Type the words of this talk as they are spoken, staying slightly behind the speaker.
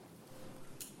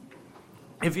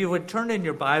If you would turn in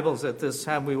your Bibles at this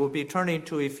time, we will be turning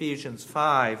to Ephesians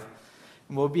 5.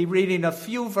 And we'll be reading a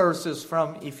few verses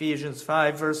from Ephesians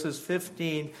 5, verses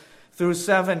 15 through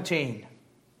 17.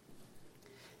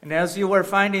 And as you are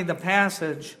finding the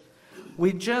passage,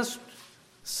 we just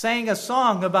sang a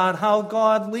song about how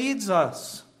God leads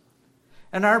us.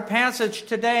 And our passage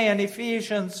today in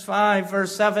Ephesians 5,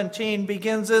 verse 17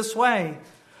 begins this way.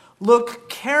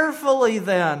 Look carefully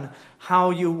then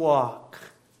how you walk.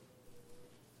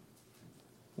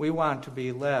 We want to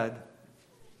be led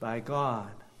by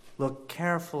God. Look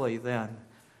carefully then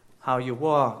how you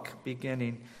walk,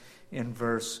 beginning in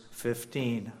verse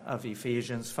 15 of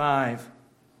Ephesians 5.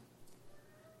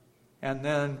 And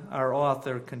then our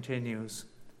author continues,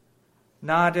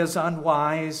 not as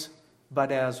unwise,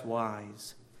 but as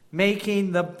wise,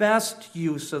 making the best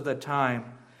use of the time,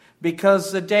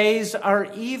 because the days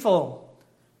are evil.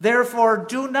 Therefore,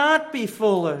 do not be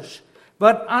foolish,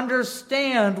 but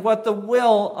understand what the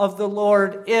will of the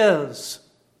Lord is.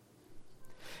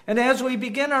 And as we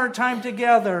begin our time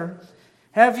together,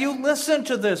 have you listened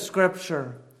to this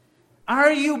scripture?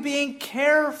 Are you being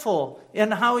careful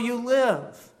in how you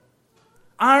live?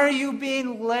 Are you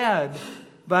being led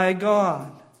by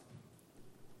God?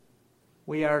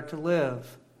 We are to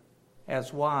live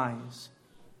as wise,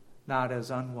 not as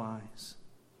unwise.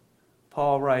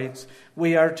 Paul writes,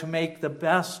 we are to make the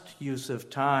best use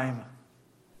of time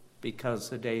because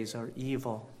the days are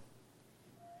evil.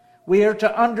 We are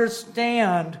to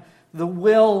understand the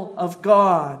will of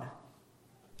God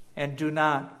and do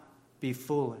not be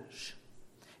foolish.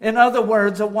 In other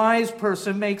words, a wise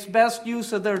person makes best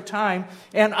use of their time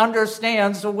and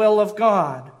understands the will of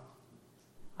God.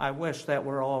 I wish that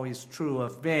were always true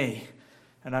of me,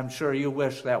 and I'm sure you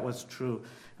wish that was true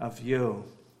of you.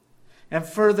 And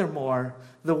furthermore,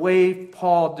 the way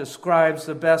Paul describes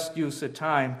the best use of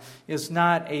time is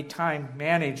not a time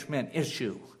management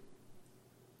issue.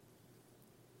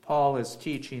 Paul is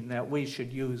teaching that we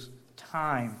should use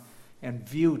time and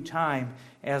view time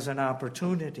as an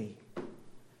opportunity,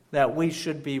 that we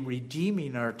should be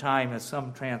redeeming our time, as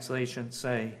some translations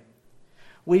say.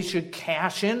 We should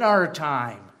cash in our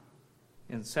time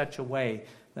in such a way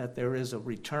that there is a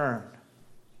return.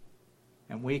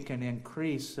 And we can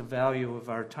increase the value of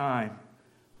our time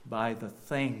by the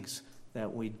things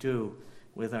that we do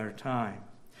with our time.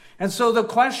 And so the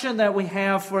question that we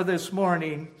have for this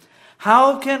morning,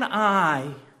 how can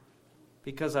I,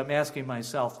 because I'm asking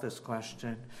myself this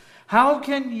question, how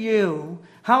can you,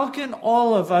 how can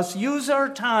all of us use our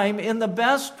time in the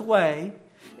best way,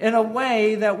 in a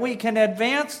way that we can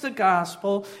advance the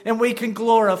gospel and we can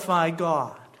glorify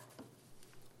God?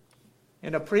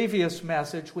 In a previous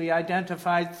message, we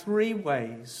identified 3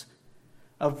 ways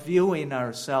of viewing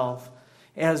ourselves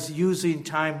as using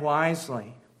time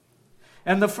wisely.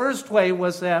 And the first way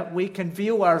was that we can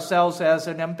view ourselves as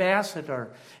an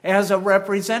ambassador, as a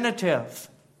representative.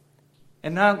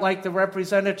 And not like the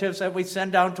representatives that we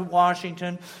send down to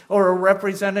Washington, or a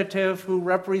representative who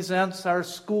represents our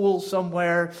school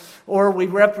somewhere, or we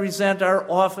represent our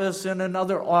office in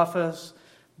another office,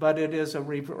 but it is a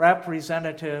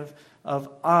representative of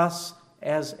us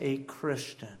as a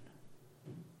Christian.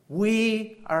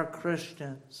 We are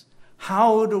Christians.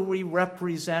 How do we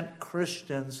represent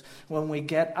Christians when we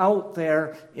get out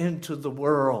there into the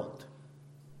world?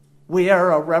 We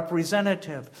are a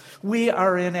representative. We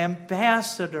are an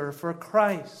ambassador for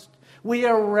Christ. We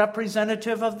are a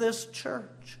representative of this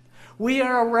church. We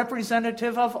are a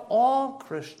representative of all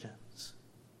Christians.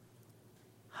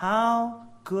 How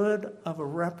good of a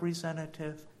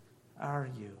representative are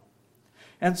you?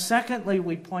 And secondly,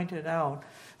 we pointed out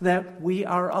that we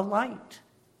are a light.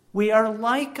 We are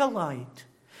like a light.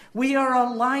 We are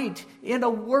a light in a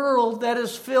world that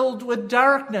is filled with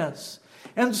darkness.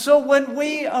 And so when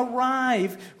we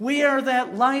arrive, we are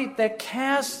that light that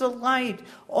casts the light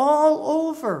all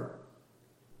over.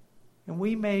 And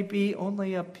we may be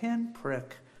only a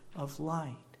pinprick of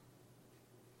light.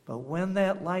 But when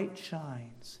that light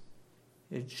shines,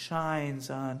 it shines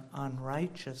on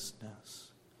unrighteousness.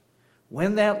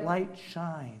 When that light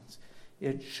shines,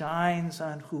 it shines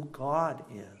on who God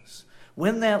is.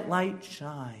 When that light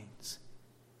shines,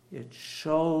 it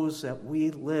shows that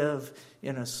we live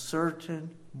in a certain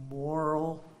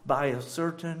by a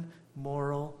certain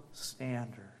moral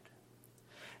standard.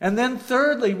 And then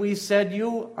thirdly, we said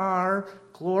you are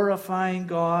glorifying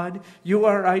God. You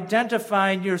are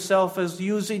identifying yourself as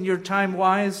using your time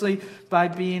wisely by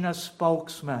being a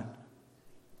spokesman.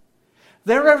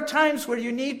 There are times where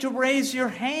you need to raise your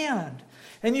hand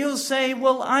and you'll say,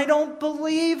 well, I don't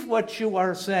believe what you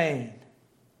are saying.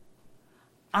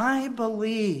 I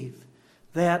believe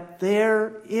that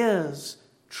there is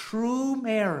true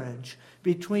marriage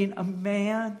between a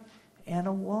man and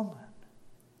a woman.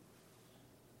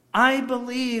 I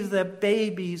believe that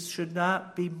babies should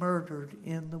not be murdered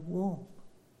in the womb.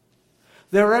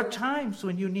 There are times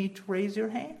when you need to raise your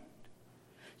hand.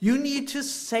 You need to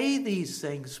say these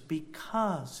things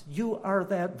because you are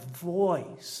that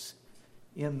voice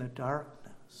in the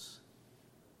darkness.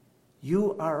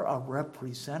 You are a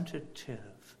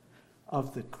representative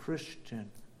of the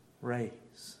Christian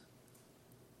race.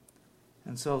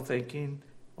 And so thinking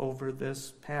over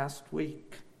this past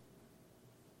week,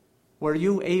 were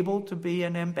you able to be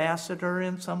an ambassador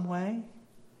in some way?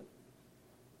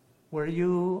 Were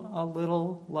you a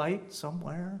little light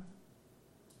somewhere?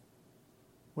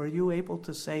 Were you able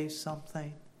to say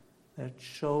something that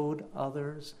showed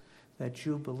others that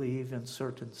you believe in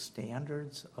certain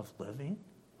standards of living?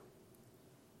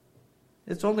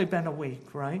 It's only been a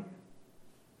week, right?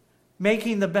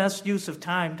 Making the best use of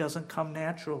time doesn't come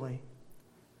naturally.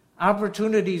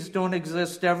 Opportunities don't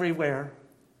exist everywhere.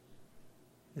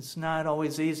 It's not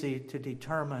always easy to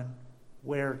determine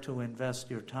where to invest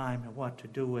your time and what to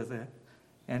do with it.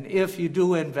 And if you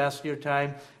do invest your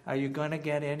time, are you going to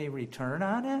get any return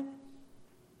on it?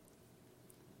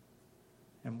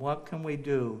 And what can we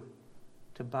do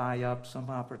to buy up some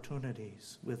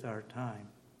opportunities with our time?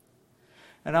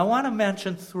 And I want to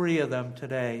mention 3 of them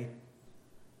today.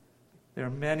 There are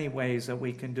many ways that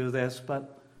we can do this,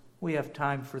 but we have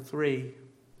time for 3.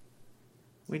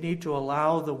 We need to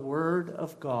allow the Word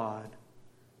of God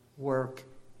work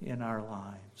in our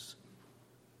lives.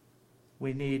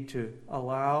 We need to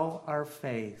allow our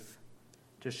faith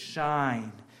to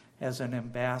shine as an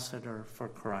ambassador for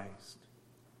Christ.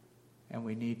 And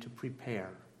we need to prepare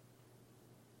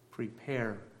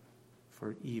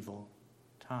for evil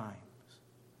times.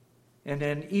 And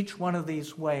in each one of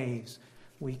these ways,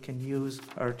 we can use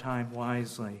our time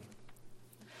wisely.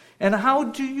 And how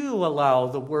do you allow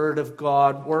the Word of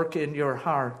God work in your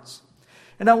hearts?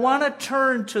 And I want to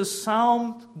turn to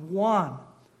Psalm 1.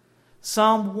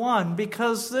 Psalm 1,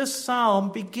 because this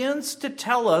psalm begins to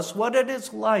tell us what it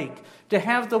is like to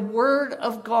have the Word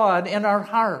of God in our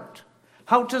heart,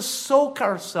 how to soak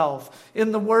ourselves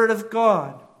in the Word of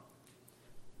God.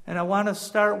 And I want to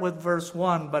start with verse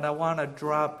 1, but I want to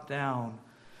drop down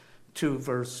to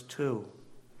verse 2.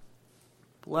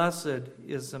 Blessed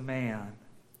is the man,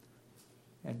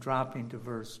 and dropping to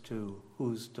verse 2,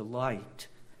 whose delight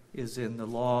is in the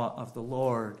law of the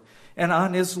Lord. And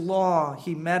on his law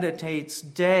he meditates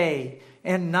day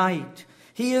and night.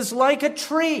 He is like a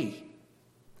tree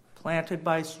planted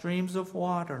by streams of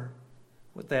water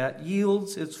that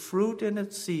yields its fruit in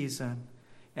its season,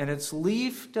 and its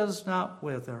leaf does not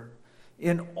wither.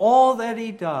 In all that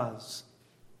he does,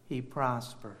 he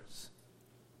prospers.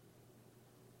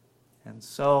 And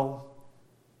so,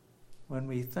 when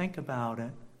we think about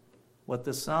it, what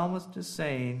the psalmist is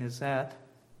saying is that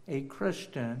a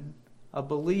Christian, a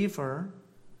believer,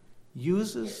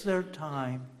 uses their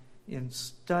time in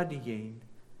studying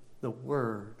the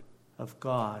Word of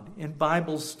God, in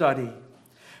Bible study.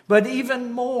 But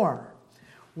even more,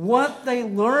 what they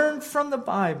learn from the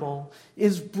Bible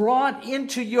is brought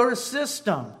into your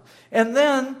system. And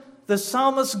then the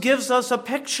psalmist gives us a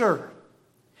picture.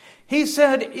 He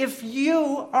said, if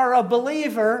you are a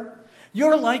believer,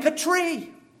 you're like a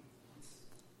tree.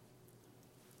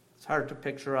 It's hard to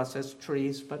picture us as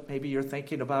trees, but maybe you're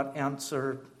thinking about Ents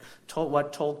or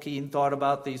what Tolkien thought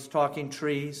about these talking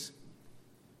trees.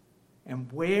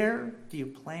 And where do you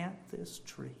plant this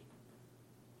tree?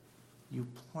 You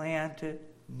plant it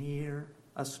near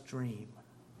a stream.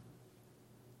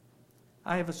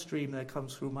 I have a stream that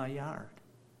comes through my yard.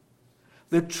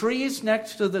 The trees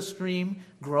next to the stream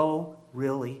grow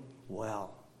really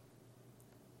well.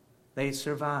 They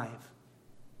survive.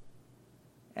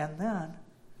 And then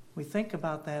we think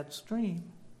about that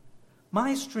stream.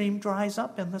 My stream dries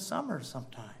up in the summer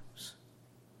sometimes.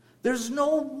 There's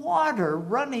no water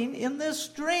running in this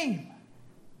stream.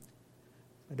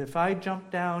 But if I jump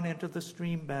down into the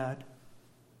stream bed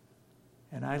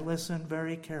and I listen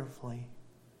very carefully,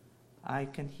 I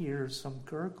can hear some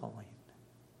gurgling.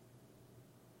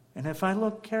 And if I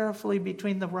look carefully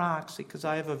between the rocks, because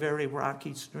I have a very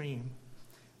rocky stream,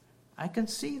 I can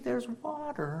see there's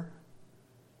water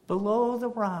below the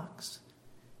rocks,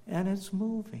 and it's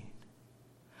moving.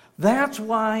 That's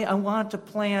why I want to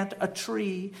plant a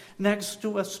tree next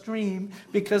to a stream,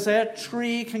 because that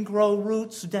tree can grow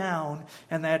roots down,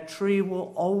 and that tree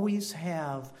will always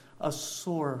have a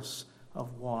source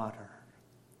of water.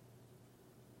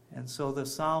 And so the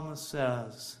psalmist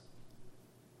says,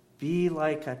 be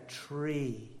like a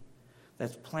tree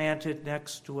that's planted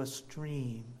next to a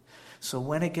stream, So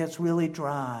when it gets really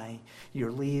dry,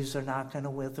 your leaves are not going to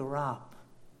wither up.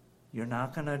 You're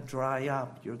not going to dry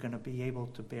up. You're going to be able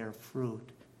to bear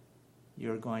fruit.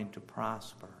 You're going to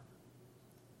prosper.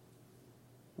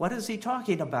 What is he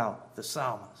talking about, the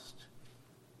psalmist?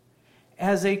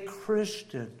 As a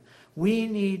Christian, we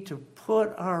need to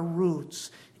put our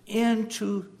roots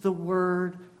into the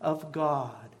Word of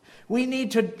God. We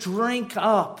need to drink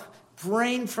up,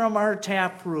 drain from our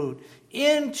taproot,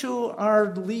 into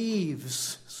our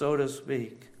leaves, so to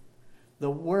speak, the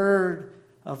Word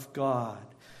of God.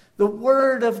 The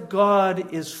Word of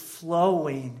God is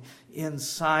flowing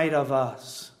inside of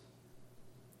us.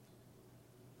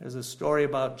 There's a story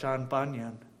about John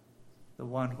Bunyan, the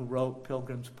one who wrote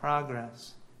Pilgrim's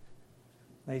Progress.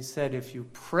 They said if you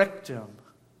pricked him,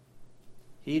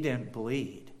 he didn't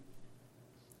bleed.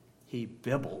 He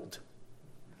bibbled.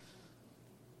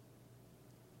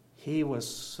 He was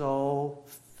so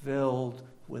filled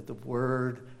with the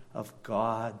Word of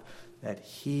God that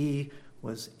he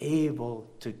was able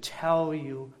to tell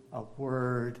you a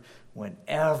word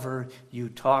whenever you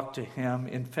talk to him.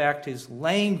 In fact, his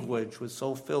language was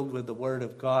so filled with the Word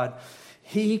of God,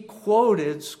 he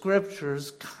quoted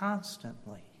scriptures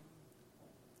constantly.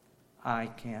 I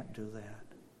can't do that.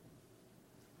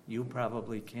 You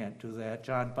probably can't do that.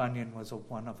 John Bunyan was a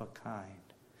one of a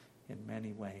kind in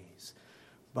many ways.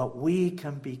 But we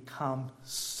can become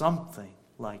something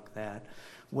like that,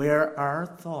 where our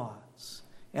thoughts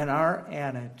and our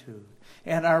attitude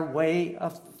and our way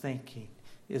of thinking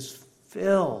is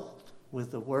filled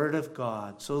with the Word of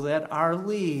God, so that our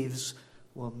leaves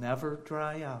will never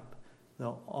dry up.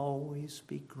 They'll always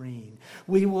be green.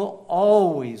 We will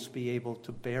always be able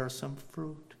to bear some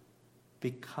fruit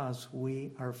because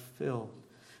we are filled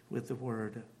with the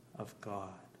Word of God.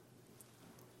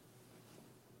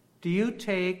 Do you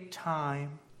take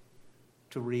time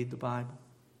to read the Bible?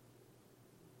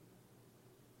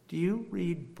 Do you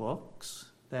read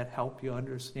books that help you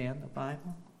understand the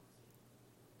Bible?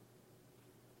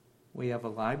 We have a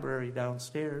library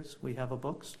downstairs. We have a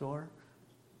bookstore.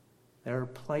 There are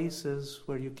places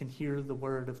where you can hear the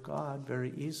Word of God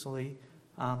very easily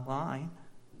online.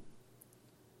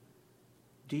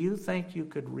 Do you think you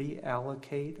could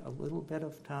reallocate a little bit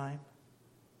of time?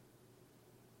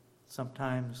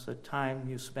 Sometimes the time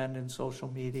you spend in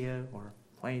social media or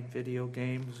playing video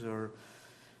games or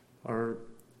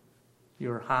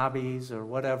your hobbies or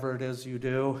whatever it is you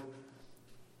do,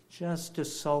 just to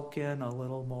soak in a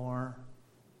little more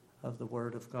of the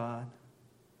Word of God.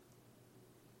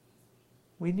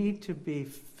 We need to be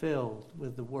filled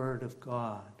with the Word of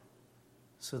God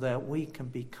so that we can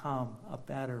become a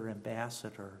better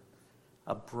ambassador,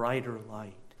 a brighter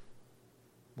light,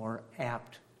 more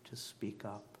apt to speak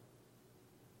up.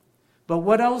 But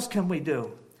what else can we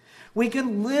do? We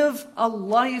can live a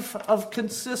life of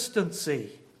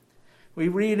consistency. We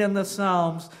read in the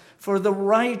Psalms, "For the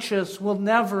righteous will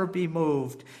never be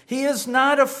moved. He is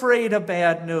not afraid of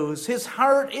bad news. His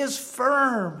heart is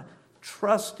firm,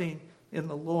 trusting in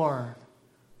the Lord."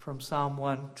 From Psalm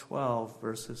 112,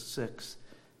 verses 6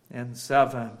 and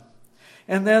 7.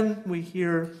 And then we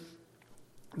hear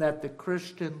that the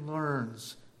Christian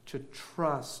learns to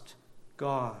trust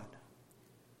God.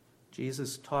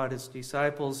 Jesus taught his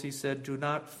disciples, he said, "Do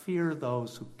not fear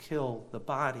those who kill the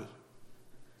body,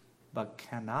 but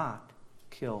cannot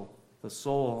kill the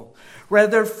soul.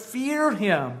 Rather, fear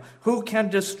him who can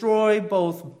destroy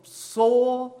both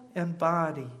soul and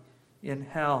body in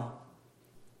hell."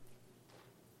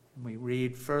 And we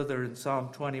read further in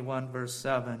Psalm 21, verse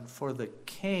 7, "For the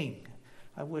king,"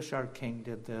 I wish our king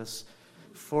did this,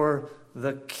 "for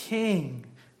the king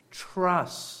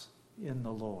trusts in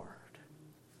the Lord.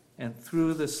 And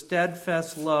through the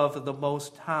steadfast love of the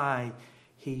Most High,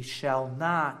 he shall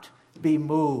not be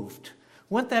moved."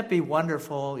 Wouldn't that be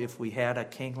wonderful if we had a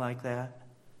king like that?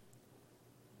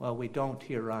 Well, we don't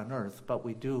here on earth, but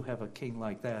we do have a king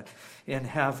like that in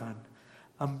heaven.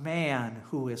 A man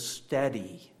who is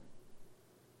steady.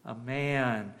 A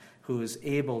man who is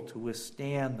able to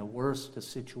withstand the worst of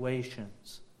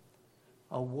situations.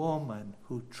 A woman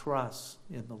who trusts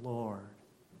in the Lord.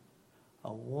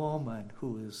 A woman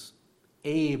who is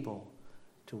able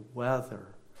to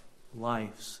weather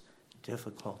life's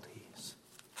difficulties.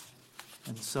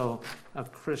 And so a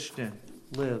Christian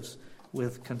lives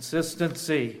with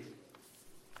consistency.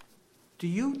 Do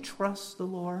you trust the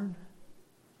Lord?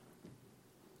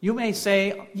 You may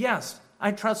say, "Yes,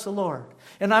 I trust the Lord."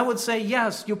 And I would say,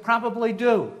 yes, you probably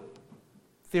do,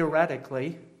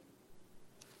 theoretically.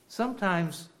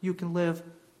 Sometimes you can live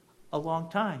a long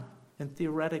time and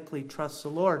theoretically trust the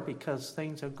Lord because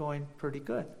things are going pretty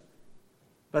good.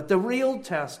 But the real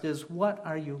test is, what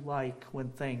are you like when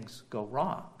things go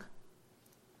wrong?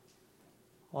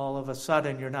 All of a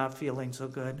sudden, you're not feeling so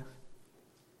good.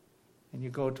 And you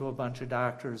go to a bunch of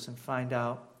doctors and find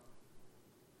out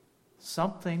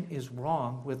something is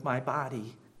wrong with my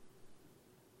body.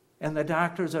 And the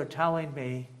doctors are telling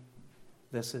me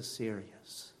this is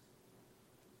serious.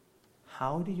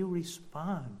 How do you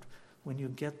respond when you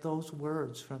get those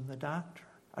words from the doctor?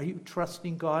 Are you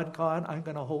trusting God? God, I'm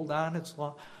going to hold on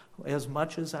as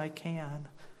much as I can,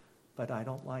 but I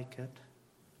don't like it.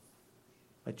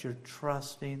 But you're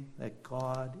trusting that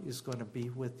God is going to be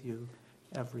with you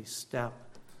every step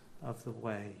of the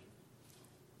way.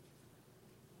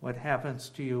 What happens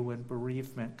to you when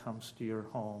bereavement comes to your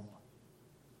home?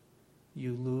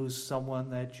 You lose someone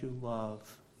that you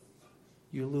love.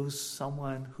 You lose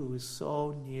someone who is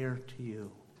so near to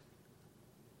you.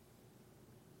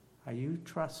 Are you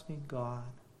trusting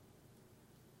God?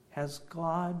 Has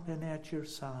God been at your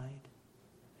side?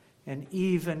 And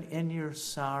even in your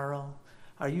sorrow,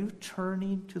 are you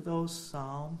turning to those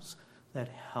Psalms that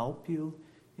help you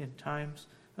in times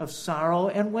of sorrow?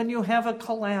 And when you have a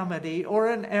calamity or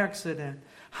an accident,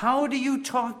 how do you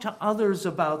talk to others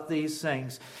about these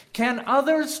things? Can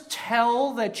others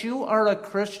tell that you are a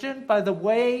Christian by the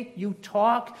way you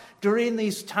talk during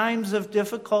these times of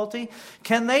difficulty?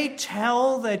 Can they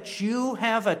tell that you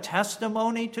have a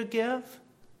testimony to give?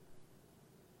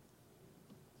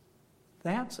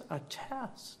 That's a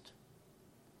test.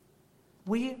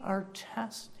 We are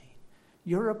testing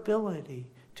your ability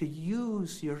to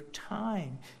use your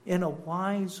time in a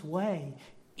wise way,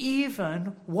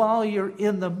 even while you're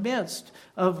in the midst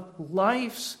of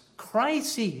life's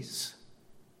crises.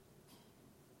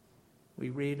 We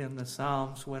read in the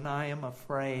Psalms, when I am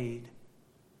afraid,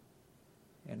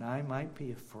 and I might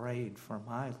be afraid for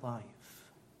my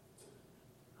life,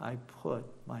 I put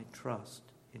my trust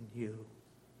in you.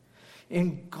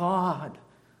 In God,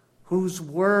 whose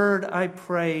word I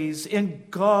praise, in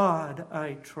God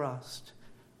I trust.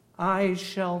 I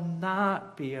shall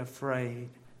not be afraid.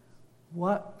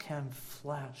 What can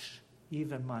flesh,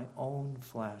 even my own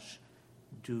flesh,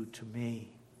 do to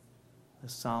me? The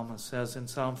psalmist says in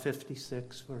Psalm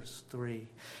 56, verse 3.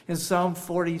 In Psalm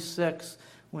 46,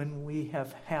 when we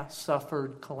have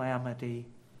suffered calamity,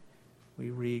 we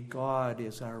read, God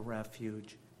is our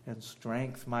refuge and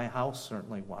strength. My house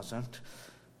certainly wasn't.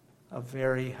 A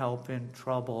very help in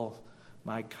trouble.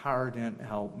 My car didn't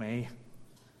help me.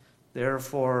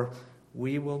 Therefore,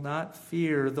 we will not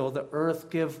fear, though the earth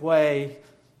give way.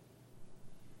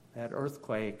 That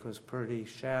earthquake was pretty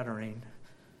shattering.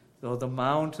 Though the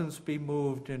mountains be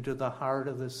moved into the heart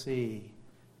of the sea.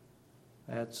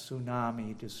 That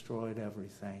tsunami destroyed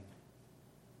everything.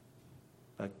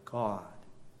 But God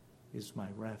is my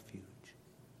refuge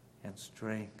and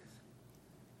strength.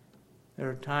 There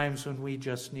are times when we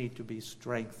just need to be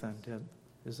strengthened,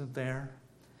 isn't there?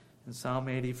 In Psalm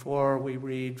 84 we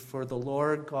read, for the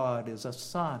Lord God is a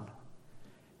sun,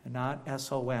 and not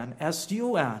S-O-N,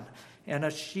 S-U-N, and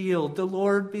a shield. The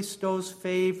Lord bestows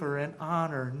favor and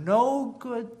honor. No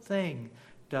good thing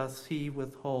doth he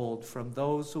withhold from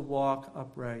those who walk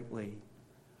uprightly.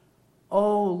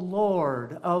 O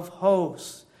Lord of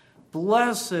hosts,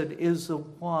 blessed is the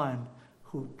one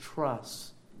who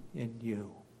trusts in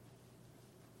you.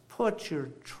 Put your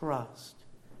trust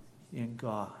in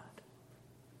God.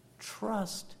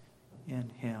 Trust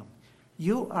in him.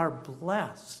 You are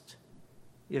blessed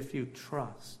if you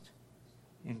trust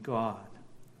in God.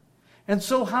 And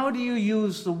so how do you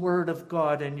use the Word of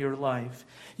God in your life?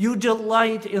 You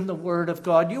delight in the Word of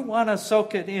God. You want to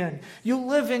soak it in. You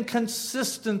live in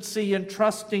consistency in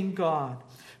trusting God.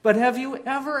 But have you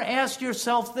ever asked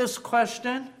yourself this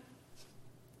question?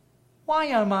 Why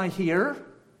am I here?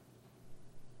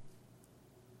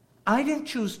 I didn't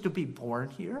choose to be born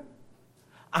here.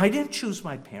 I didn't choose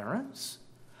my parents.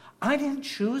 I didn't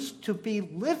choose to be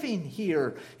living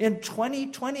here in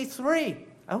 2023.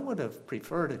 I would have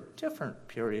preferred a different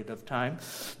period of time,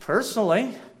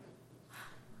 personally.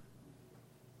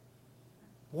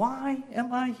 Why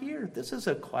am I here? This is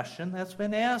a question that's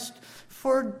been asked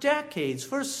for decades,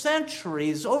 for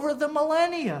centuries, over the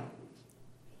millennia.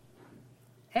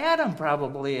 Adam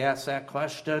probably asked that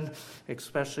question,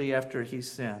 especially after he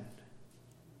sinned.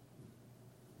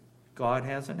 God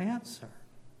has an answer.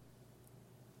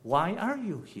 Why are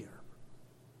you here?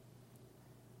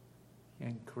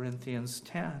 In Corinthians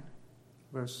 10,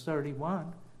 verse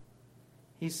 31,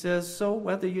 he says, so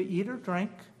whether you eat or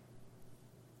drink,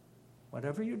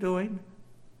 whatever you're doing,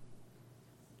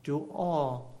 do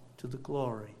all to the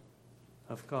glory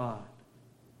of God.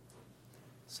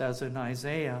 It says in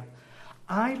Isaiah,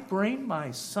 I bring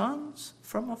my sons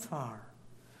from afar.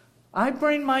 I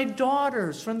bring my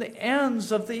daughters from the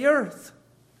ends of the earth.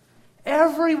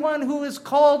 Everyone who is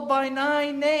called by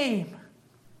my name,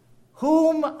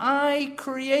 whom I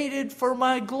created for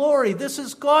my glory. This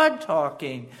is God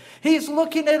talking. He's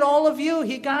looking at all of you.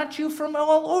 He got you from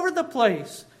all over the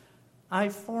place. I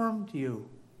formed you.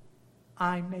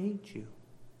 I made you.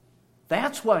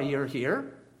 That's why you're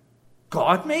here.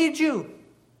 God made you.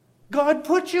 God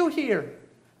put you here.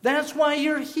 That's why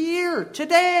you're here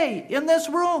today in this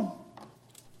room.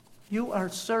 You are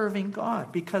serving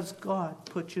God because God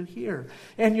put you here.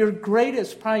 And your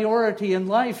greatest priority in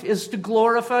life is to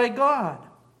glorify God.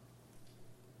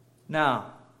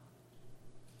 Now,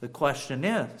 the question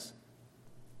is,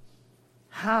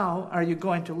 how are you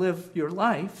going to live your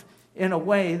life in a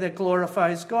way that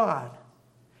glorifies God?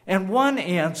 And one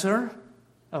answer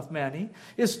of many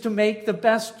is to make the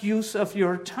best use of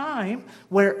your time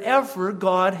wherever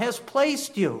God has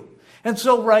placed you. And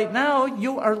so right now,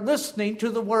 you are listening to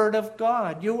the Word of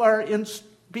God. You are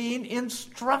being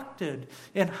instructed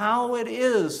in how it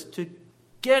is to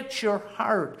get your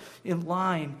heart in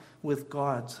line with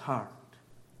God's heart.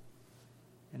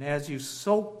 And as you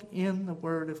soak in the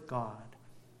Word of God,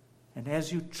 and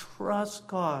as you trust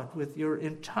God with your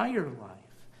entire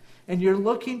life, and you're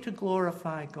looking to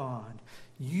glorify God,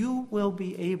 you will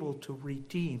be able to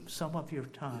redeem some of your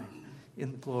time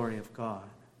in the glory of God.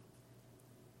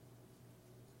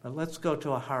 But let's go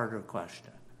to a harder question.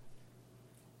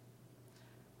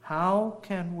 How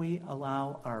can we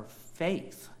allow our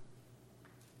faith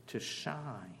to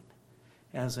shine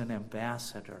as an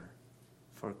ambassador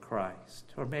for Christ?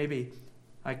 Or maybe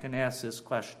I can ask this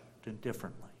question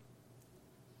differently.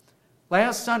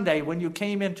 Last Sunday, when you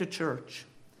came into church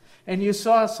and you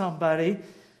saw somebody,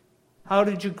 how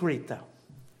did you greet them?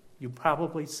 You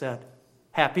probably said,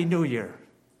 Happy New Year.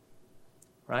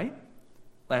 Right?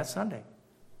 Last Sunday.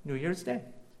 New Year's Day.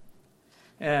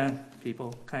 And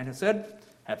people kind of said,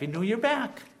 Happy New Year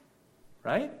back,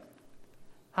 right?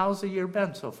 How's the year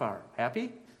been so far?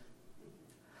 Happy?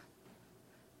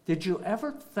 Did you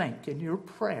ever think in your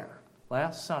prayer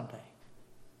last Sunday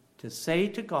to say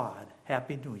to God,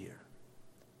 Happy New Year?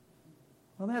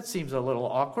 Well, that seems a little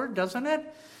awkward, doesn't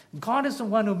it? God is the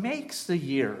one who makes the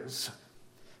years.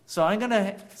 So I'm going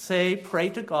to say, pray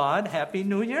to God, Happy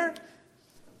New Year.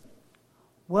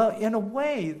 Well, in a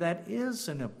way, that is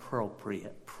an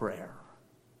appropriate prayer.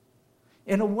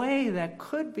 In a way, that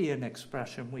could be an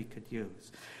expression we could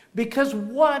use. Because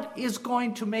what is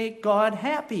going to make God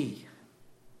happy?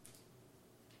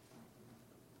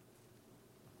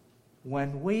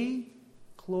 When we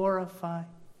glorify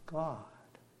God,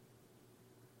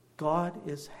 God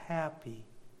is happy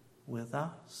with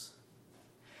us.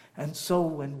 And so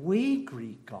when we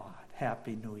greet God,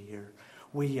 Happy New Year,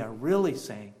 we are really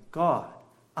saying, God,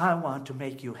 I want to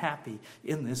make you happy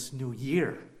in this new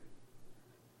year.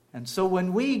 And so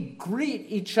when we greet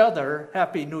each other,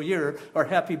 Happy New Year, or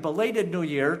Happy Belated New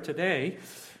Year today,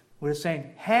 we're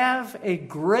saying, have a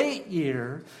great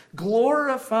year,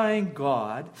 glorifying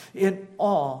God in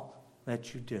all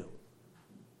that you do.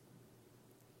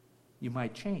 You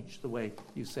might change the way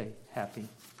you say Happy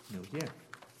New Year.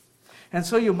 And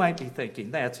so you might be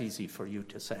thinking, that's easy for you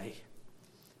to say.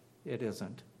 It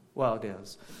isn't. Well, it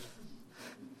is.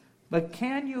 But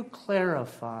can you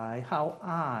clarify how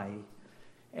I,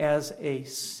 as a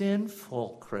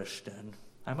sinful Christian,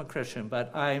 I'm a Christian,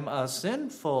 but I'm a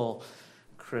sinful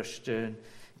Christian,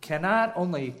 cannot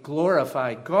only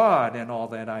glorify God in all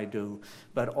that I do,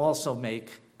 but also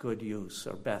make good use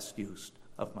or best use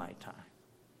of my time?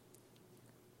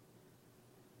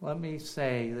 Let me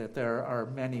say that there are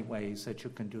many ways that you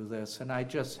can do this, and I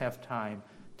just have time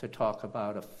to talk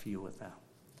about a few of them.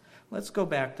 Let's go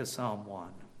back to Psalm 1.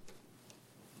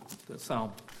 To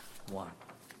Psalm 1.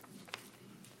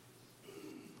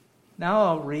 Now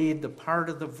I'll read the part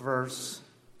of the verse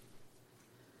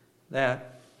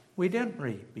that we didn't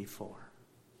read before.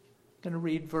 I'm going to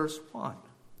read verse 1.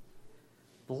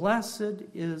 Blessed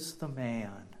is the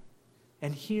man.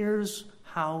 And here's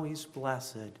how he's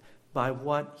blessed: by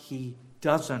what he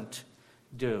doesn't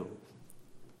do.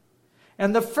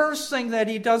 And the first thing that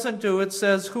he doesn't do, it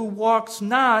says, who walks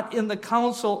not in the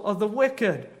counsel of the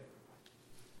wicked.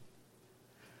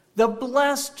 The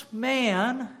blessed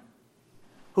man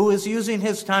who is using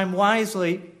his time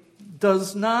wisely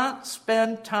does not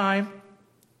spend time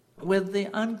with the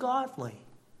ungodly.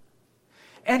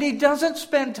 And he doesn't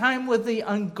spend time with the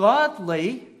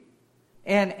ungodly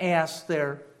and ask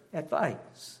their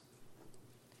advice.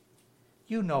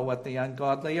 You know what the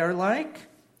ungodly are like.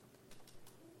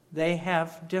 They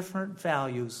have different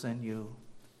values than you.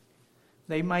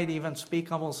 They might even speak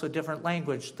almost a different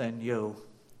language than you.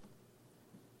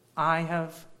 I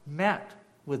have met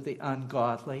with the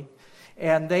ungodly,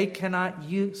 and they cannot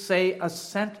say a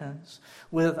sentence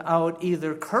without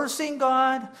either cursing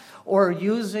God or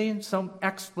using some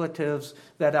expletives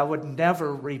that I would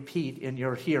never repeat in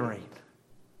your hearing.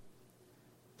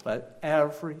 But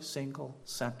every single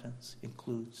sentence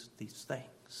includes these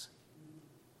things.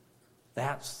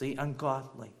 That's the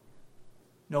ungodly.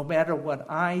 No matter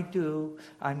what I do,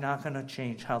 I'm not going to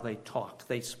change how they talk.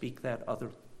 They speak that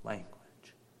other language.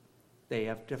 They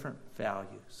have different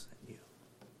values than you.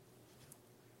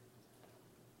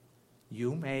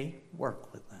 You may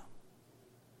work with them.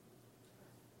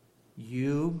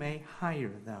 You may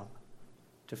hire them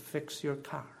to fix your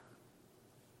car.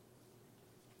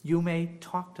 You may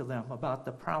talk to them about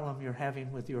the problem you're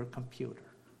having with your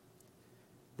computer.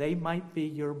 They might be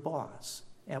your boss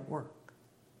at work.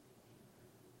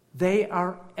 They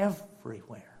are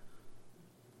everywhere.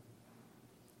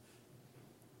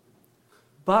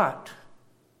 But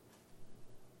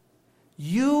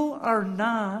you are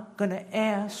not going to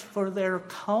ask for their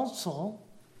counsel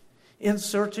in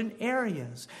certain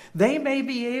areas. They may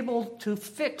be able to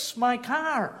fix my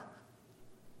car.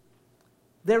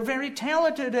 They're very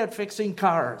talented at fixing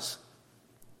cars.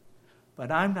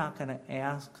 But I'm not going to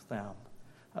ask them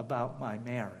about my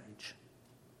marriage.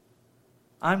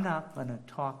 I'm not going to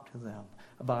talk to them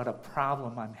about a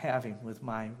problem I'm having with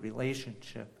my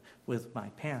relationship with my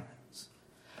parents.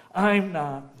 I'm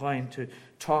not going to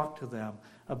talk to them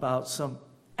about some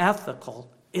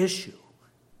ethical issue.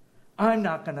 I'm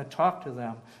not going to talk to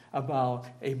them about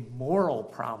a moral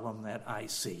problem that I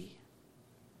see.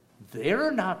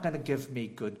 They're not going to give me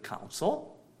good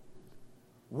counsel.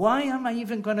 Why am I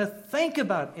even going to think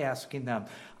about asking them?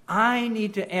 I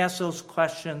need to ask those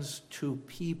questions to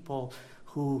people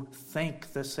who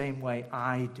think the same way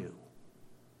I do.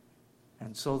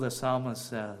 And so the psalmist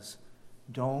says,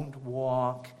 don't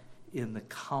walk in the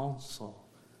counsel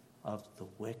of the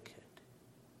wicked.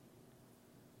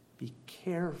 Be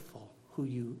careful who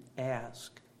you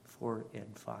ask for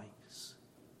advice.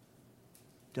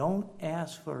 Don't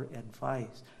ask for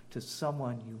advice to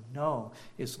someone you know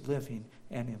is living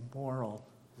an immoral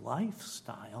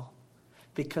lifestyle,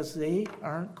 because they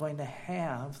aren't going to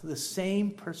have the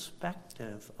same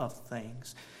perspective of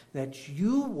things that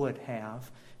you would have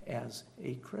as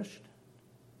a Christian.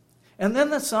 And then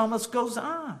the psalmist goes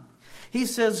on. He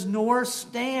says, nor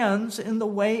stands in the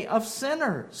way of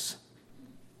sinners.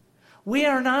 We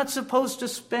are not supposed to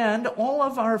spend all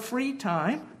of our free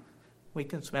time, we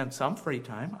can spend some free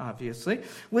time, obviously,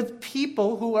 with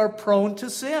people who are prone to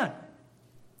sin.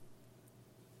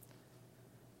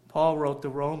 Paul wrote to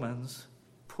Romans,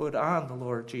 put on the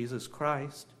Lord Jesus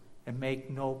Christ and make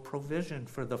no provision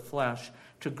for the flesh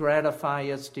to gratify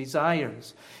its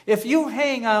desires. If you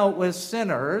hang out with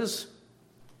sinners,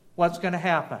 what's going to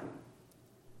happen?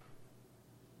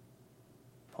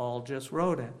 Paul just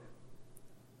wrote it.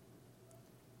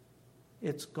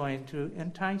 It's going to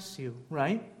entice you,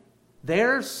 right?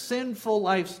 Their sinful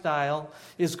lifestyle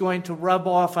is going to rub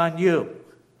off on you.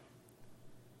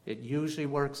 It usually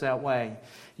works that way.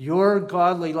 Your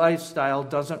godly lifestyle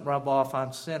doesn't rub off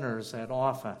on sinners that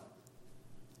often.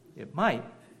 It might,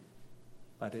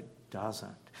 but it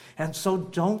doesn't. And so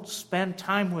don't spend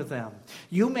time with them.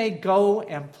 You may go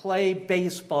and play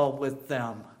baseball with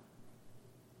them.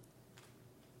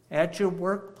 At your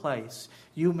workplace,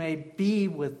 you may be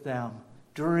with them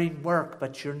during work,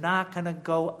 but you're not going to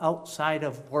go outside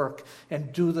of work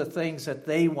and do the things that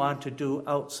they want to do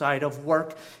outside of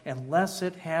work unless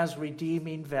it has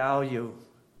redeeming value.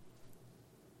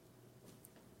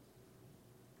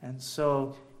 And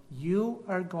so you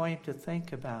are going to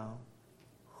think about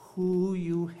who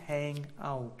you hang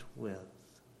out with,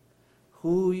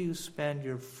 who you spend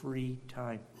your free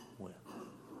time with.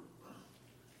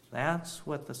 That's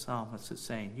what the psalmist is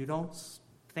saying. You don't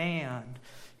stand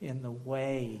in the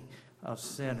way of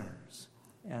sinners.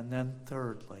 And then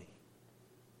thirdly,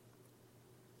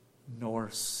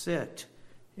 nor sit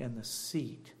in the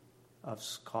seat of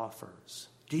scoffers.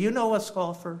 Do you know a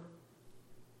scoffer?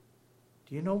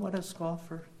 Do you know what a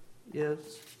scoffer is?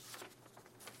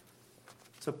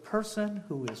 It's a person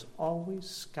who is always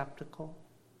skeptical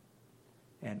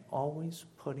and always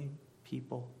putting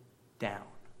people down.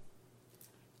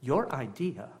 Your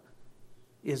idea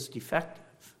is defective,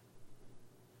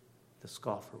 the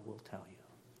scoffer will tell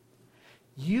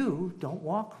you. You don't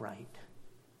walk right.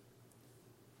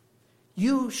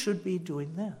 You should be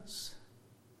doing this.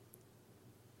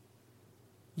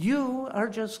 You are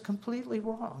just completely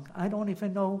wrong. I don't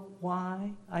even know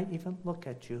why I even look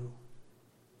at you.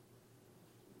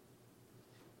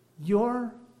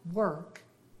 your work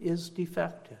is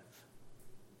defective.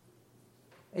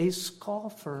 A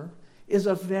scoffer is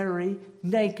a very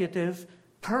negative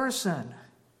person.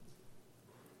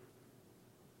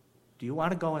 Do you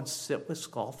want to go and sit with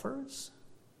scoffers?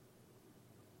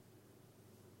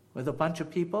 With a bunch of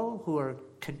people who are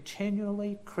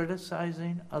continually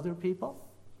criticizing other people?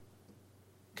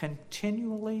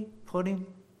 Continually putting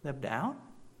them down?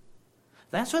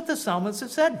 That's what the psalmist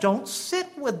has said. Don't sit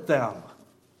with them.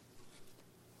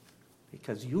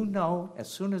 Because you know,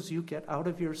 as soon as you get out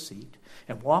of your seat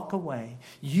and walk away,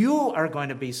 you are going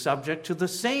to be subject to the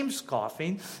same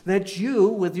scoffing that you,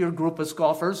 with your group of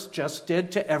scoffers, just did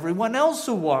to everyone else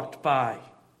who walked by.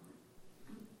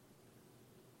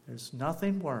 There's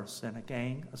nothing worse than a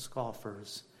gang of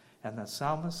scoffers. And the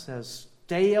psalmist says,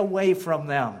 stay away from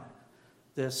them.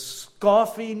 This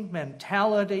scoffing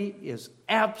mentality is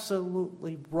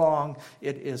absolutely wrong.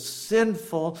 It is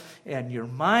sinful, and your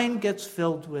mind gets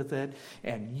filled with it,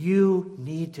 and you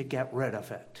need to get rid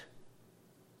of it.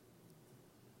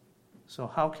 So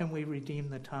how can we redeem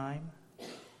the time?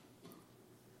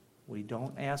 We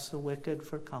don't ask the wicked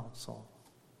for counsel.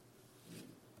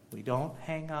 We don't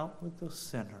hang out with the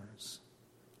sinners,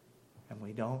 and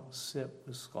we don't sit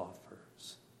with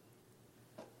scoffers.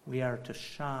 We are to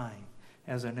shine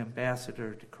as an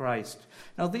ambassador to Christ.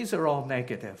 Now, these are all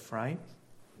negative, right?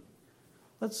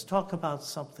 Let's talk about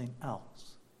something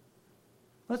else.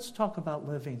 Let's talk about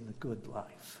living the good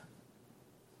life.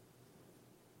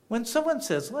 When someone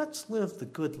says, let's live the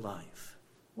good life,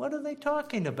 what are they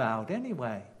talking about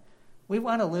anyway? We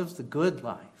want to live the good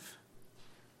life.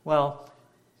 Well,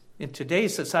 in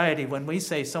today's society, when we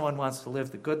say someone wants to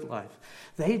live the good life,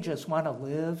 they just want to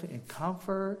live in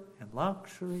comfort and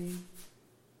luxury,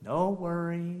 no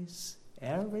worries,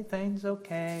 everything's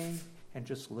okay, and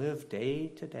just live day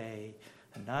to day,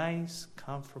 a nice,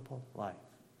 comfortable life.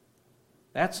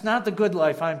 That's not the good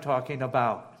life I'm talking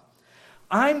about.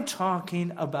 I'm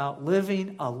talking about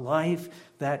living a life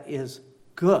that is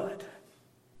good,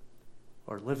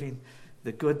 or living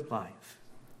the good life.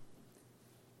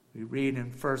 We read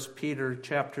in 1 Peter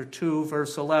chapter 2,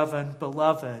 verse 11,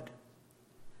 Beloved,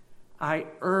 I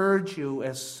urge you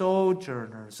as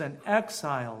sojourners and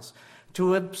exiles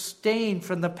to abstain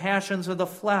from the passions of the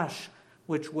flesh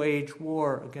which wage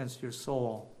war against your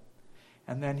soul.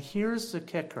 And then here's the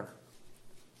kicker.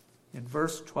 In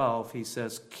verse 12, he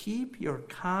says, keep your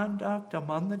conduct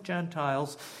among the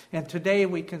Gentiles, and today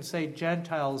we can say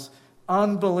Gentiles,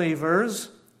 unbelievers,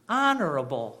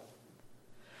 honorable,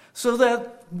 so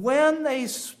that when they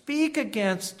speak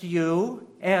against you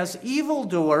as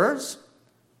evildoers,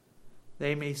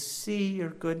 they may see your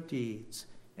good deeds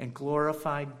and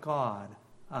glorify God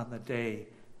on the day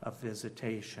of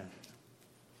visitation.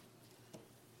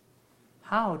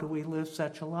 How do we live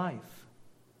such a life?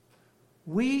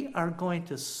 We are going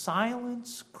to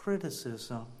silence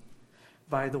criticism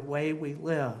by the way we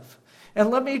live. And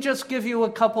let me just give you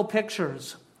a couple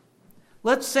pictures.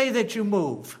 Let's say that you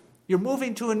move. You're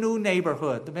moving to a new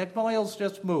neighborhood. The McMoyles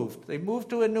just moved. They moved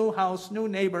to a new house, new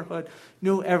neighborhood,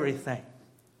 new everything.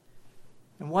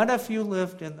 And what if you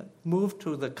moved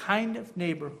to the kind of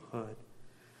neighborhood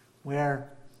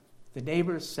where the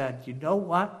neighbors said, you know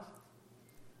what?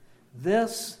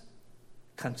 This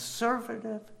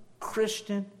conservative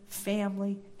Christian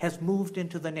family has moved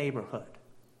into the neighborhood.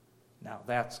 Now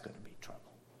that's going to be trouble.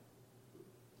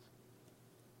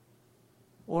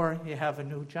 Or you have a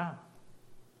new job.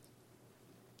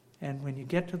 And when you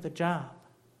get to the job,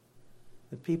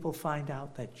 the people find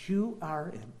out that you are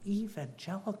an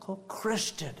evangelical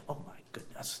Christian. Oh my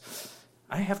goodness.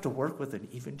 I have to work with an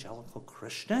evangelical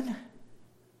Christian?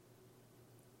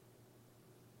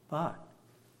 But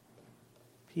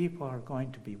people are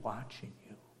going to be watching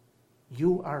you.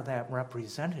 You are that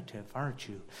representative, aren't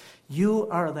you? You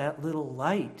are that little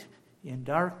light in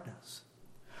darkness.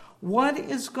 What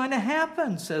is going to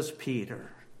happen, says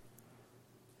Peter?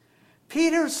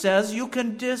 Peter says you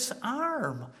can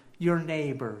disarm your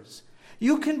neighbors.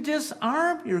 You can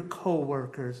disarm your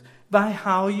co-workers by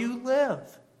how you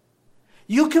live.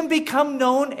 You can become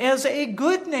known as a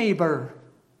good neighbor.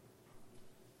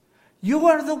 You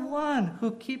are the one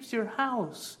who keeps your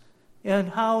house and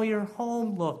how your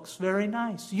home looks very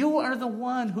nice. You are the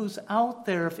one who's out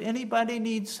there if anybody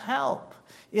needs help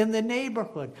in the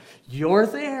neighborhood. You're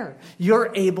there.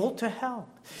 You're able to help.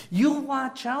 You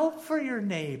watch out for your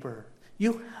neighbor.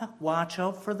 You watch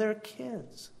out for their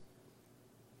kids.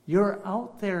 You're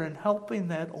out there and helping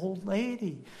that old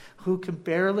lady who can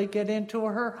barely get into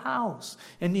her house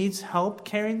and needs help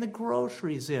carrying the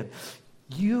groceries in.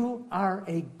 You are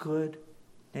a good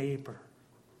neighbor.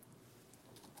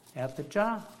 At the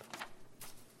job,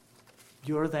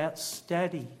 You're that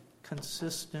steady,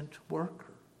 consistent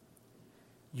worker.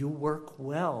 You work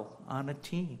well on a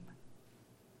team.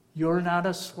 You're not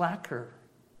a slacker.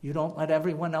 You don't let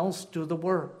everyone else do the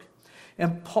work.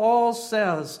 And Paul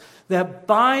says that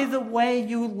by the way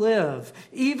you live,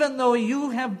 even though you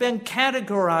have been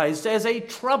categorized as a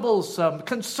troublesome,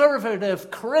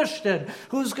 conservative Christian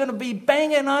who's going to be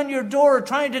banging on your door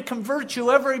trying to convert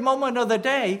you every moment of the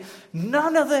day,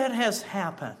 none of that has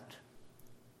happened.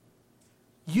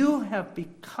 You have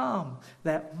become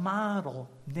that model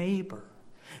neighbor.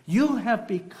 You have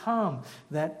become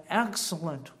that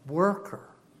excellent worker.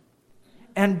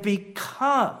 And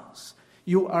because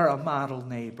you are a model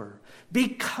neighbor,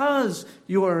 because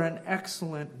you are an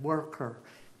excellent worker,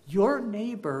 your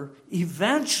neighbor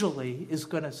eventually is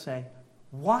going to say,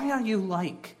 why are you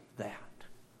like that?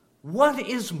 What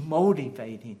is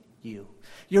motivating you?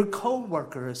 Your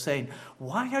coworker is saying,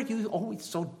 why are you always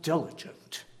so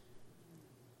diligent?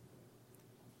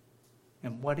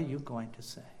 And what are you going to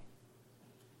say?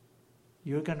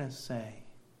 You're going to say,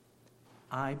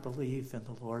 I believe in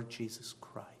the Lord Jesus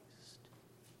Christ.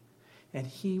 And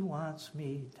he wants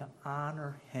me to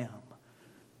honor him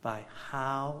by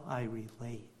how I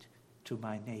relate to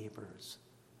my neighbors,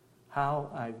 how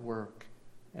I work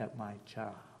at my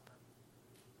job.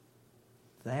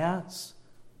 That's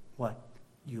what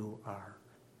you are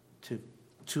to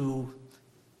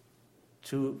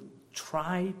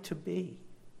try to be.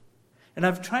 And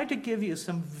I've tried to give you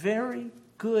some very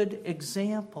good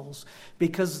examples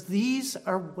because these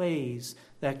are ways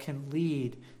that can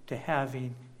lead to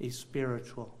having a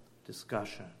spiritual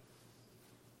discussion.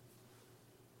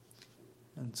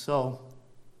 And so,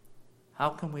 how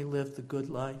can we live the good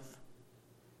life?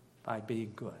 By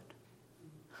being good.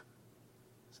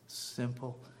 It's as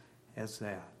simple as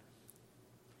that.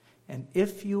 And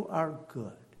if you are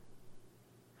good,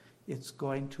 it's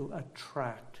going to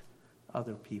attract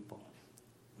other people.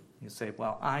 You say,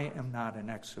 well, I am not an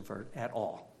extrovert at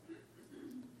all.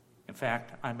 In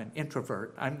fact, I'm an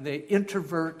introvert. I'm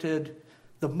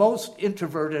the most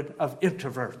introverted of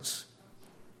introverts.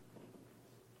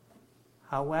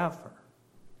 However,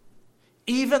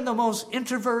 even the most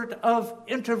introvert of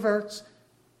introverts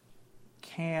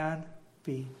can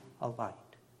be a light.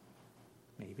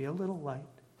 Maybe a little light.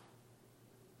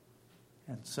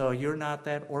 And so you're not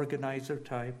that organizer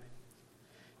type.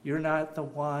 You're not the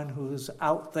one who's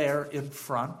out there in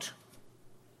front.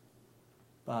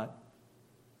 But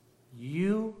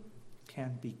you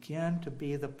can begin to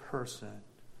be the person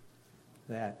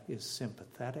that is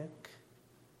sympathetic.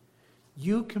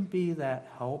 You can be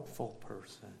that helpful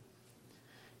person.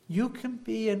 You can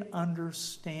be an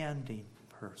understanding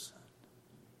person.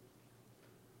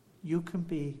 You can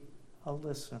be a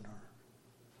listener.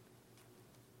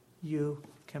 You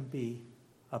can be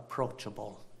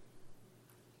approachable.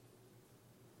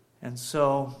 And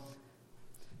so,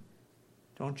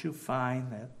 don't you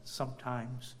find that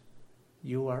sometimes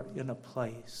you are in a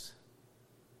place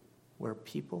where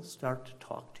people start to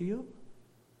talk to you?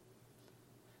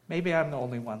 Maybe I'm the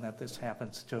only one that this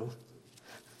happens to.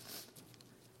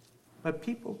 But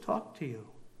people talk to you.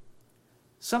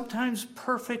 Sometimes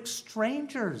perfect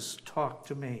strangers talk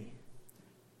to me.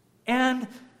 And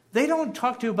they don't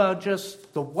talk to you about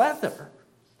just the weather.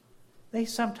 They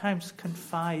sometimes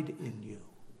confide in you.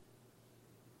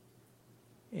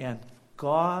 And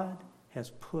God has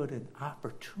put an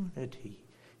opportunity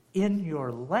in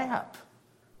your lap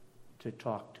to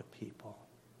talk to people.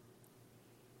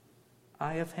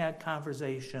 I have had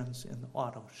conversations in the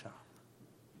auto shop.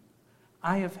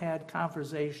 I have had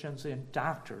conversations in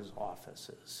doctors'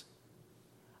 offices.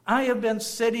 I have been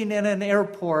sitting in an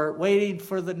airport waiting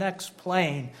for the next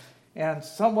plane, and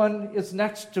someone is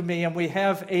next to me and we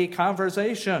have a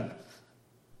conversation.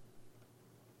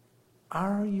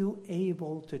 Are you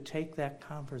able to take that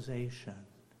conversation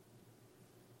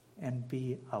and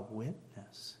be a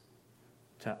witness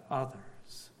to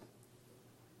others?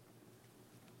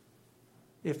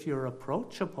 If you're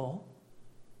approachable,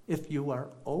 if you are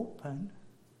open,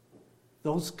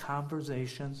 those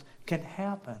conversations can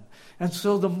happen. And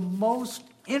so the most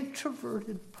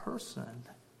introverted person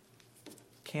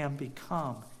can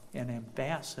become an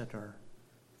ambassador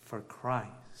for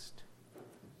Christ.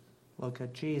 Look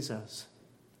at Jesus.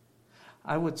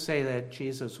 I would say that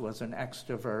Jesus was an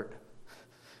extrovert,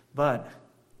 but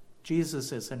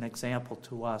Jesus is an example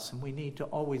to us, and we need to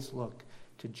always look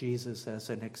to Jesus as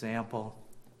an example.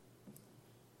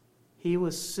 He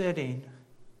was sitting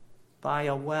by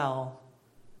a well,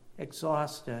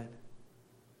 exhausted,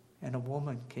 and a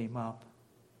woman came up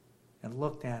and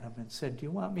looked at him and said, "Do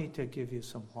you want me to give you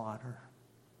some water?"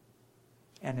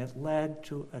 And it led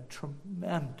to a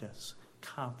tremendous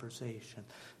conversation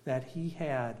that he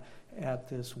had at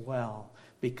this well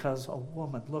because a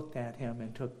woman looked at him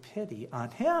and took pity on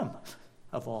him,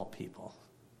 of all people.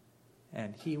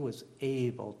 And he was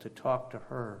able to talk to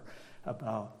her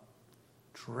about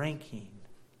drinking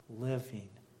living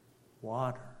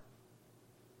water.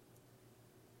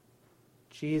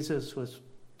 Jesus was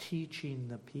teaching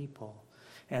the people,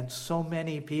 and so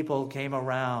many people came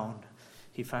around.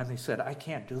 He finally said, I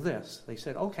can't do this. They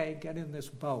said, okay, get in this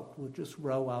boat. We'll just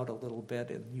row out a little bit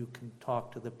and you can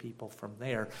talk to the people from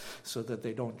there so that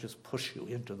they don't just push you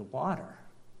into the water.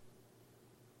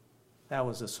 That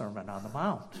was the Sermon on the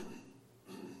Mount.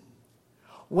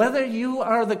 Whether you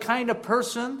are the kind of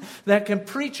person that can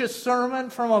preach a sermon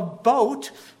from a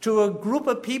boat to a group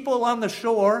of people on the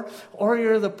shore, or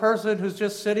you're the person who's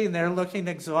just sitting there looking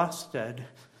exhausted,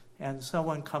 and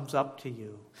someone comes up to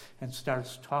you and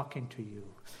starts talking to you,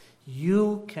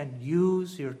 you can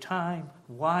use your time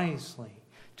wisely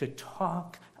to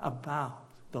talk about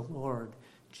the Lord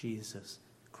Jesus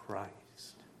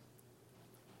Christ.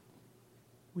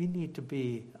 We need to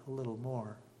be a little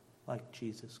more like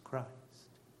Jesus Christ.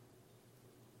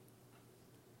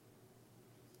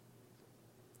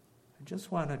 I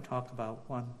just want to talk about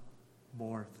one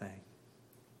more thing.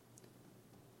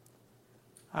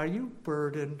 Are you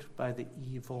burdened by the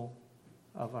evil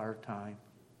of our time?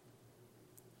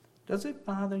 Does it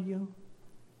bother you?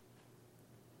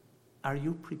 Are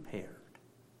you prepared?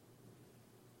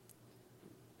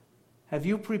 Have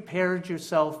you prepared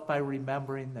yourself by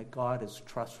remembering that God is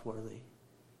trustworthy?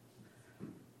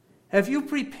 Have you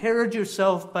prepared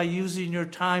yourself by using your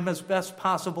time as best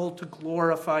possible to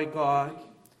glorify God?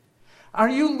 Are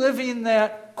you living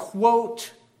that,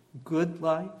 quote, good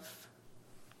life?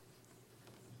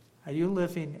 Are you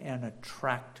living an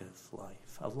attractive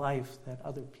life, a life that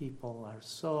other people are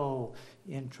so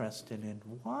interested in?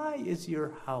 Why is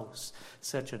your house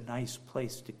such a nice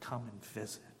place to come and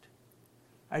visit?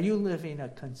 Are you living a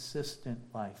consistent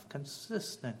life,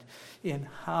 consistent in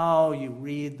how you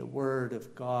read the Word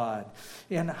of God,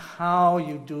 in how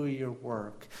you do your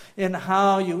work, in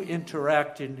how you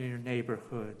interact in your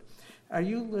neighborhood? Are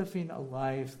you living a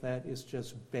life that is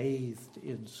just bathed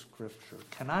in Scripture?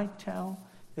 Can I tell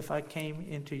if I came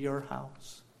into your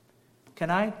house? Can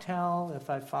I tell if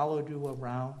I followed you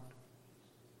around?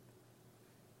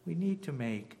 We need to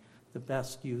make the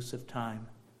best use of time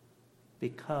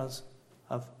because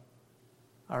of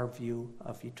our view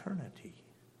of eternity.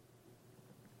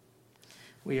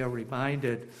 We are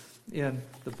reminded in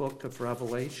the book of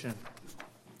Revelation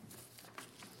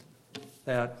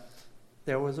that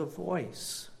there was a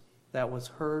voice that was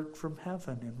heard from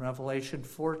heaven in Revelation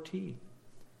 14.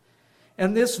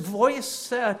 And this voice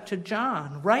said to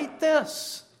John, write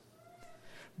this: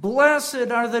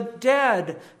 blessed are the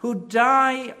dead who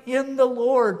die in the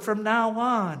Lord from now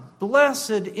on.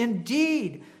 Blessed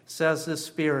indeed, says the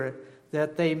Spirit,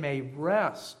 that they may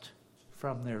rest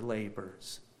from their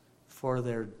labors, for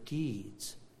their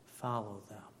deeds follow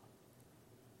them.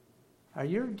 Are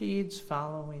your deeds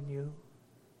following you?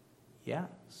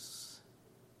 Yes.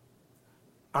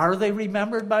 Are they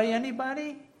remembered by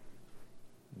anybody?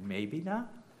 Maybe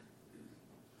not.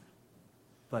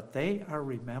 But they are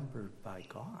remembered by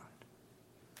God.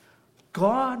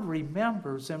 God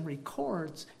remembers and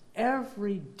records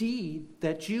every deed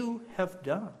that you have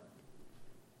done.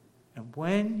 And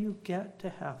when you get to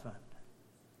heaven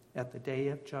at the day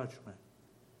of judgment,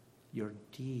 your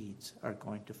deeds are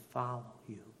going to follow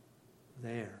you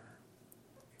there.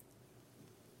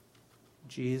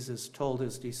 Jesus told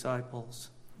his disciples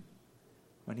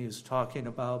when he was talking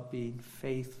about being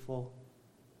faithful,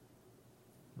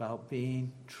 about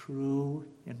being true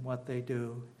in what they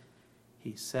do,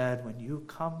 he said, when you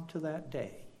come to that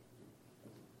day,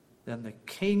 then the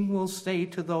king will say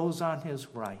to those on his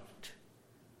right,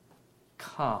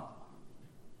 come,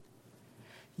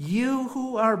 you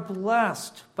who are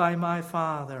blessed by my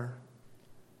Father,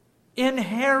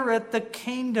 inherit the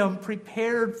kingdom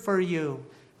prepared for you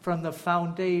from the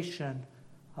foundation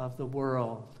of the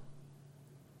world.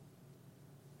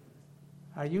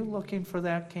 Are you looking for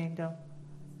that kingdom?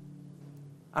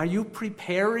 Are you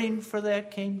preparing for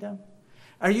that kingdom?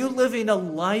 Are you living a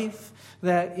life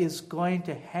that is going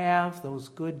to have those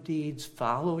good deeds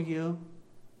follow you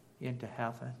into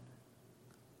heaven?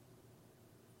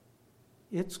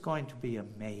 It's going to be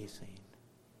amazing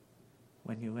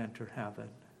when you enter heaven.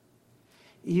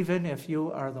 Even if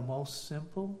you are the most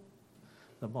simple,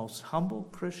 the most humble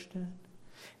Christian,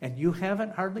 and you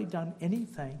haven't hardly done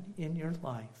anything in your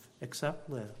life except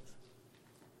live.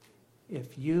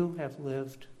 If you have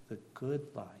lived the good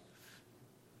life,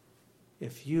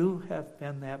 if you have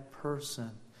been that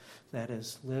person that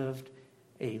has lived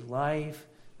a life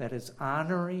that is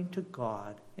honoring to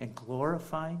God and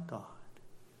glorifying God,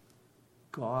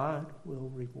 God will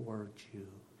reward you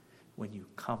when you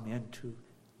come into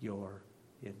your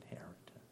inheritance.